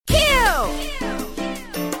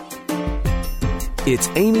It's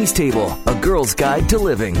Amy's Table, a girl's guide to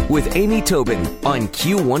living with Amy Tobin on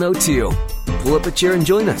Q102. Pull up a chair and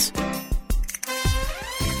join us.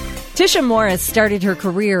 TIsha Morris started her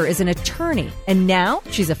career as an attorney, and now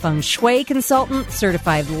she's a Feng Shui consultant,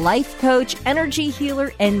 certified life coach, energy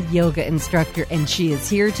healer, and yoga instructor, and she is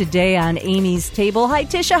here today on Amy's Table. Hi,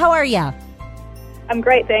 TIsha. How are you? I'm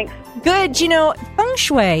great, thanks. Good. You know, Feng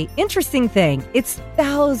Shui, interesting thing. It's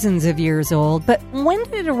thousands of years old, but when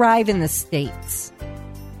did it arrive in the States?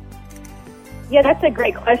 Yeah, that's a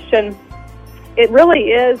great question. It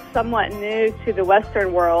really is somewhat new to the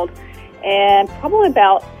Western world, and probably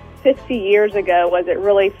about 50 years ago was it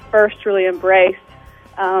really first embraced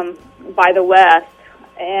by the West.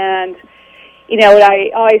 And, you know, what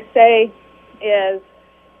I always say is,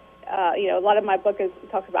 a lot of my book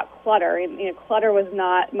talks about clutter, and clutter was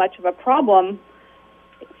not much of a problem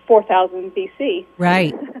 4,000 BC.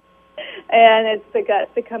 Right. And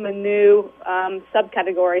it's become a new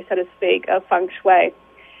subcategory, so to speak, of Feng Shui.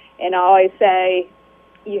 And I always say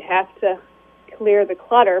you have to clear the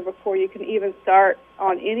clutter before you can even start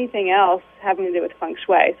on anything else having to do with Feng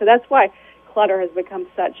Shui. So that's why clutter has become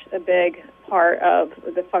such a big part of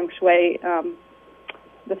the Feng Shui,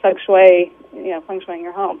 Feng Shui in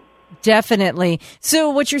your home. Definitely. So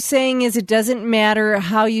what you're saying is it doesn't matter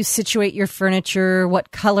how you situate your furniture,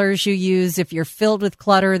 what colors you use. If you're filled with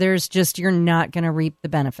clutter, you're not going to reap the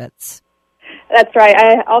benefits. That's right.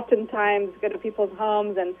 I oftentimes go to people's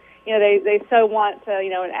homes and, they so want to,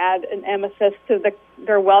 add an amethyst to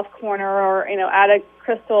their wealth corner or, add a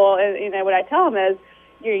crystal. And, what I tell them is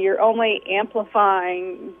you're only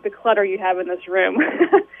amplifying the clutter you have in this room.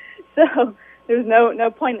 So there's no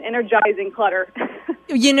point in energizing clutter.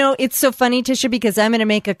 It's so funny, TIsha, because I'm going to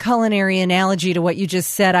make a culinary analogy to what you just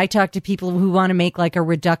said. I talk to people who want to make like a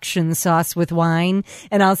reduction sauce with wine,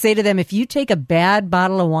 and I'll say to them, if you take a bad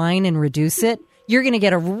bottle of wine and reduce it, you're going to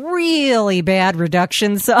get a really bad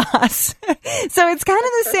reduction sauce. So it's kind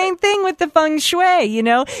of the same thing with the Feng Shui,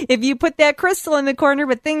 If you put that crystal in the corner,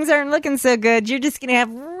 but things aren't looking so good, you're just going to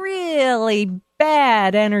have really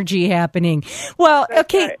bad energy happening. Well,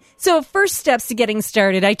 okay. Right. So first steps to getting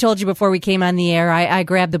started. I told you before we came on the air, I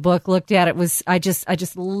grabbed the book, looked at it. I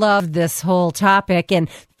just loved this whole topic. And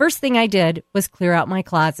first thing I did was clear out my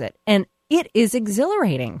closet. And it is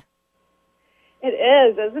exhilarating. It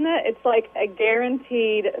is, isn't it? It's like a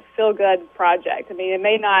guaranteed feel-good project. I mean, it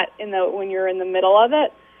may not when you're in the middle of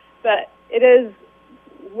it, but it is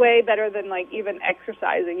way better than like even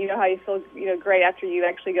exercising. You know how you feel great after you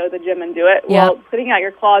actually go to the gym and do it? Yep. Well, cleaning out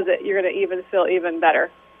your closet, you're going to even feel even better.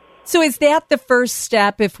 So is that the first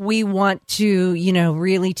step if we want to,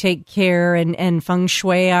 really take care and feng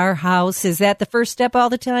shui our house? Is that the first step all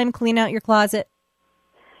the time, clean out your closet?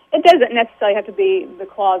 It doesn't necessarily have to be the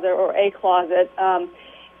closet or a closet.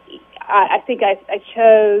 I think I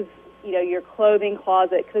chose, your clothing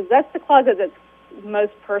closet because that's the closet that's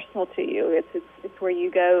most personal to you. It's where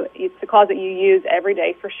you go. It's the closet you use every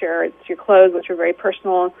day for sure. It's your clothes, which are very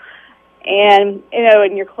personal, and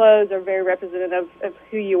and your clothes are very representative of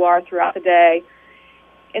who you are throughout the day.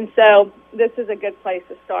 And so this is a good place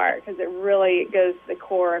to start because it really goes to the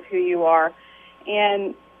core of who you are.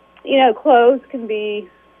 And clothes can be.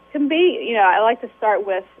 I like to start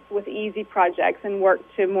with easy projects and work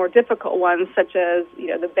to more difficult ones, such as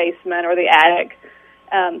the basement or the attic.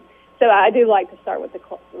 So I do like to start with the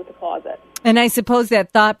closet. And I suppose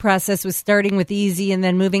that thought process was starting with easy and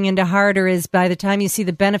then moving into harder is by the time you see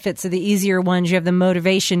the benefits of the easier ones, you have the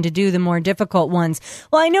motivation to do the more difficult ones.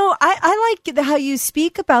 Well, I know I like how you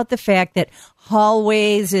speak about the fact that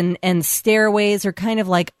hallways and stairways are kind of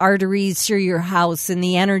like arteries through your house and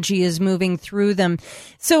the energy is moving through them.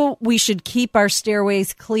 So we should keep our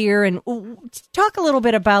stairways clear and talk a little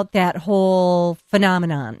bit about that whole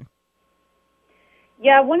phenomenon.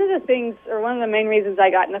 Yeah, one of the main reasons I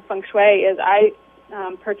got into Feng Shui is I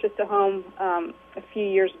purchased a home a few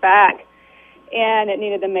years back, and it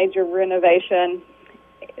needed a major renovation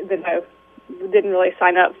that I didn't really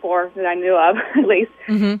sign up for, that I knew of, at least.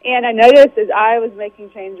 Mm-hmm. And I noticed as I was making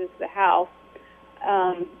changes to the house,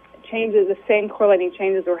 the same correlating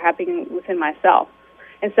changes were happening within myself.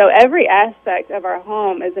 And so every aspect of our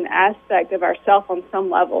home is an aspect of ourself on some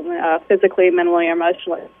level, physically, mentally, or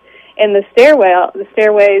emotionally. And the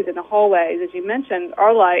stairways and the hallways, as you mentioned,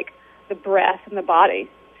 are like the breath in the body.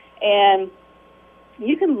 And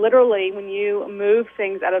you can literally, when you move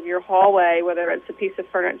things out of your hallway, whether it's a piece of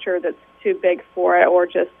furniture that's too big for it or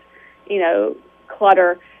just,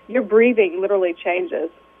 clutter, your breathing literally changes.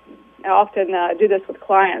 I often do this with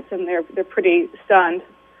clients, and they're pretty stunned.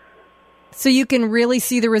 So you can really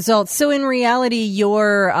see the results. So in reality,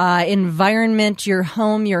 your environment, your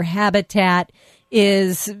home, your habitat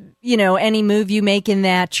is, any move you make in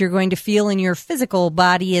that you're going to feel in your physical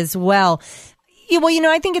body as well. Yeah,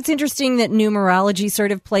 well, I think it's interesting that numerology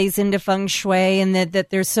sort of plays into Feng Shui and that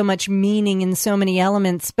there's so much meaning in so many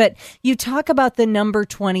elements. But you talk about the number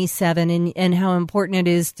 27 and how important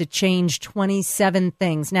it is to change 27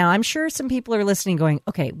 things. Now, I'm sure some people are listening going,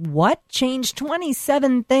 okay, what? Change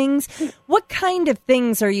 27 things? What kind of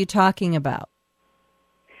things are you talking about?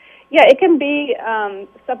 Yeah, it can be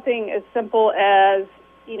something as simple as,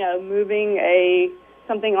 moving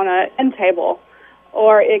something on an end table,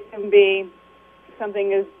 or it can be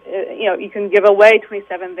something is, you can give away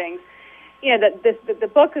 27 things.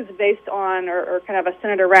 The book is based on or kind of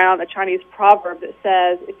centered around a Chinese proverb that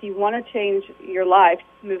says, if you want to change your life,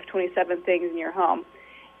 move 27 things in your home.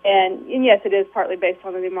 And yes, it is partly based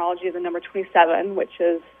on the numerology of the number 27, which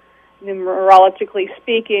is, numerologically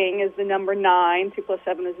speaking, is the number 9. 2 plus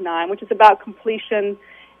 7 is 9, which is about completion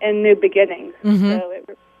and new beginnings. Mm-hmm. So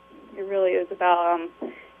it really is about,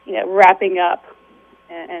 wrapping up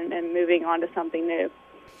and moving on to something new.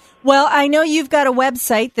 Well, I know you've got a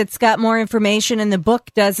website that's got more information, and the book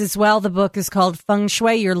does as well. The book is called Feng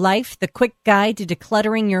Shui, Your Life, The Quick Guide to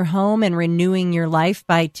Decluttering Your Home and Renewing Your Life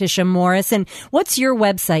by TIsha Morris. And what's your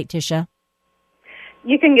website, TIsha?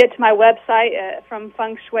 You can get to my website from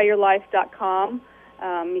fengshuiyourlife.com.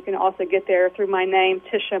 You can also get there through my name,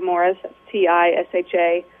 TIsha Morris,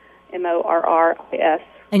 TIsha Morris.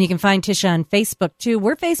 And you can find TIsha on Facebook, too.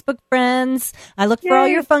 We're Facebook friends. I look for all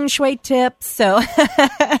your Feng Shui tips. So,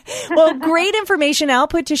 well, great information. I'll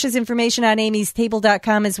put TIsha's information on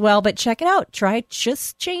amystable.com as well. But check it out. Try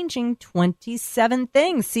just changing 27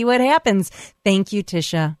 things. See what happens. Thank you,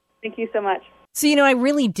 TIsha. Thank you so much. So, I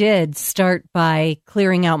really did start by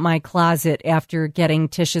clearing out my closet after getting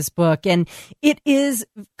TIsha's book, and it is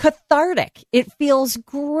cathartic. It feels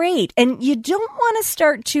great, and you don't want to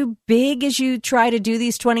start too big as you try to do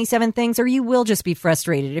these 27 things, or you will just be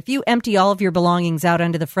frustrated. If you empty all of your belongings out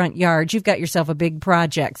onto the front yard, you've got yourself a big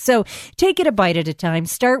project. So take it a bite at a time.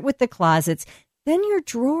 Start with the closets, then your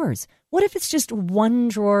drawers. What if it's just one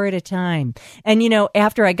drawer at a time? And,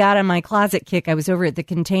 after I got on my closet kick, I was over at the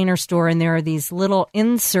Container Store, and there are these little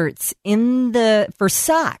inserts for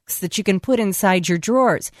socks that you can put inside your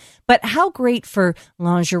drawers. But how great for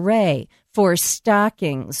lingerie, for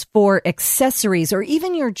stockings, for accessories, or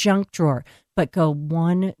even your junk drawer. But go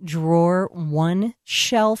one drawer, one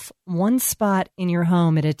shelf, one spot in your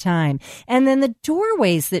home at a time. And then the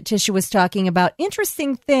doorways that TIsha was talking about,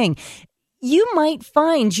 interesting thing. You might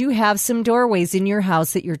find you have some doorways in your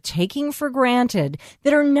house that you're taking for granted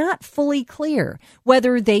that are not fully clear,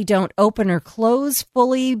 whether they don't open or close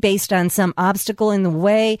fully based on some obstacle in the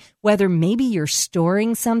way, whether maybe you're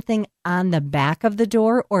storing something on the back of the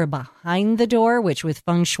door or behind the door, which with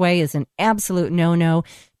Feng Shui is an absolute no-no.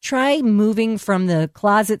 Try moving from the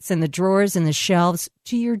closets and the drawers and the shelves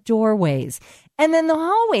to your doorways. And then the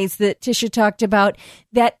hallways that TIsha talked about,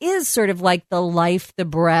 that is sort of like the life, the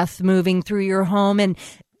breath moving through your home. And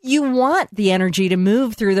you want the energy to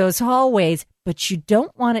move through those hallways, but you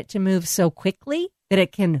don't want it to move so quickly that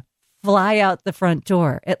it can fly out the front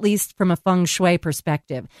door, at least from a Feng Shui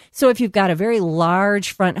perspective. So if you've got a very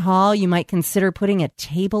large front hall, you might consider putting a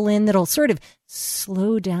table in that'll sort of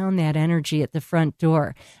slow down that energy at the front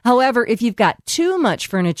door. However, if you've got too much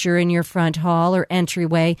furniture in your front hall or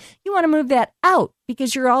entryway, you want to move that out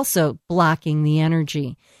because you're also blocking the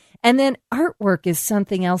energy. And then artwork is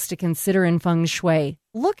something else to consider in Feng Shui.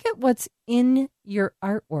 Look at what's in your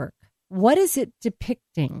artwork. What is it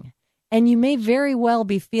depicting? And you may very well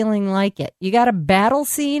be feeling like it. You got a battle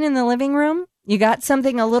scene in the living room? You got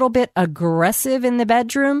something a little bit aggressive in the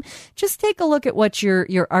bedroom? Just take a look at what your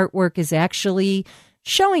artwork is actually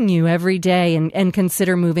showing you every day and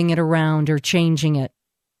consider moving it around or changing it.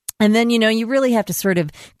 And then, you really have to sort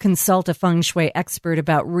of consult a Feng Shui expert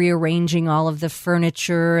about rearranging all of the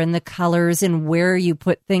furniture and the colors and where you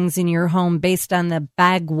put things in your home based on the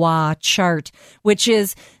Bagua chart, which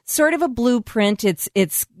is sort of a blueprint.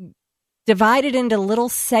 It's divided into little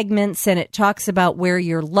segments, and it talks about where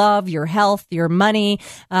your love, your health, your money,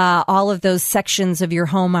 all of those sections of your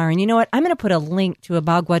home are. And you know what? I'm going to put a link to a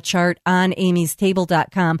Bagua chart on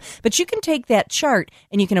amystable.com, but you can take that chart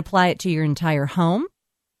and you can apply it to your entire home.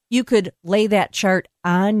 You could lay that chart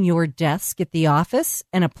on your desk at the office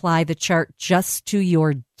and apply the chart just to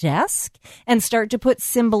your desk and start to put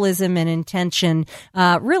symbolism and intention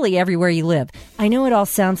really everywhere you live. I know it all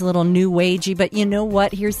sounds a little new agey, but you know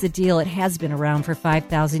what? Here's the deal. It has been around for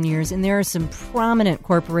 5,000 years, and there are some prominent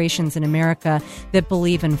corporations in America that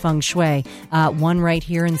believe in Feng Shui. One right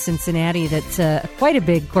here in Cincinnati that's quite a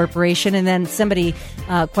big corporation, and then somebody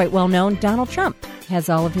quite well known, Donald Trump, has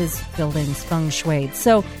all of his buildings Feng Shuied.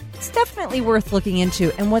 So it's definitely worth looking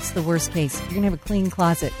into. And what's the worst case? You're going to have a clean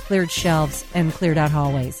closet, cleared shelves, and cleared out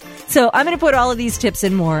hallways. So I'm going to put all of these tips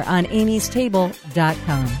and more on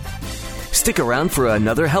amystable.com. Stick around for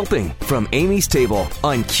another helping from Amy's Table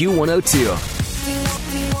on Q102.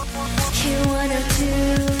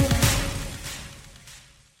 Q102.